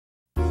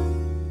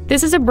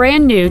This is a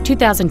brand new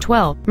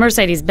 2012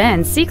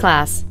 Mercedes-Benz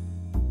C-Class.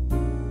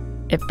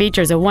 It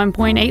features a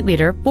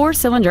 1.8-liter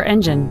four-cylinder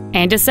engine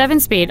and a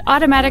 7-speed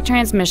automatic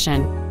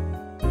transmission.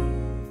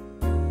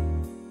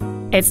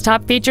 Its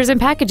top features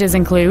and packages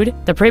include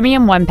the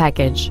Premium One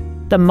package,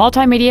 the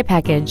Multimedia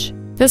package,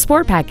 the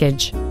Sport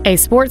package, a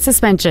sport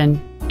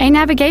suspension, a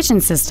navigation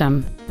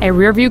system, a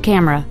rear-view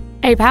camera,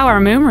 a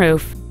power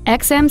moonroof,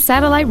 XM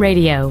satellite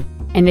radio,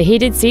 and the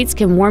heated seats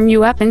can warm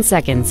you up in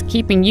seconds,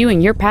 keeping you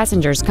and your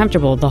passengers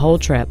comfortable the whole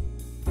trip.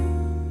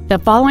 The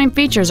following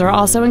features are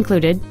also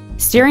included: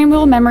 steering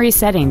wheel memory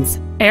settings,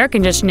 air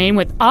conditioning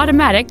with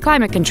automatic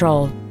climate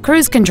control,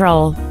 cruise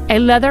control, a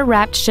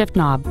leather-wrapped shift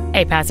knob,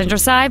 a passenger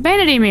side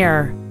vanity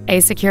mirror, a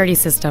security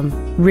system,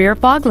 rear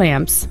fog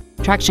lamps,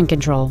 traction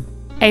control,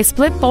 a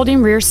split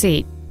folding rear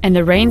seat, and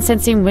the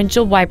rain-sensing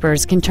windshield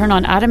wipers can turn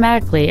on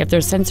automatically if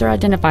their sensor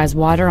identifies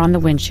water on the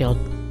windshield.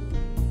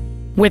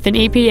 With an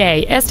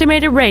EPA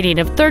estimated rating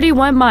of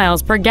 31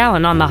 miles per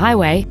gallon on the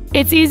highway,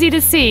 it's easy to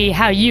see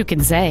how you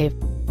can save.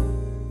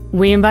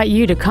 We invite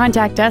you to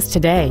contact us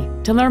today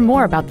to learn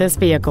more about this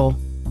vehicle.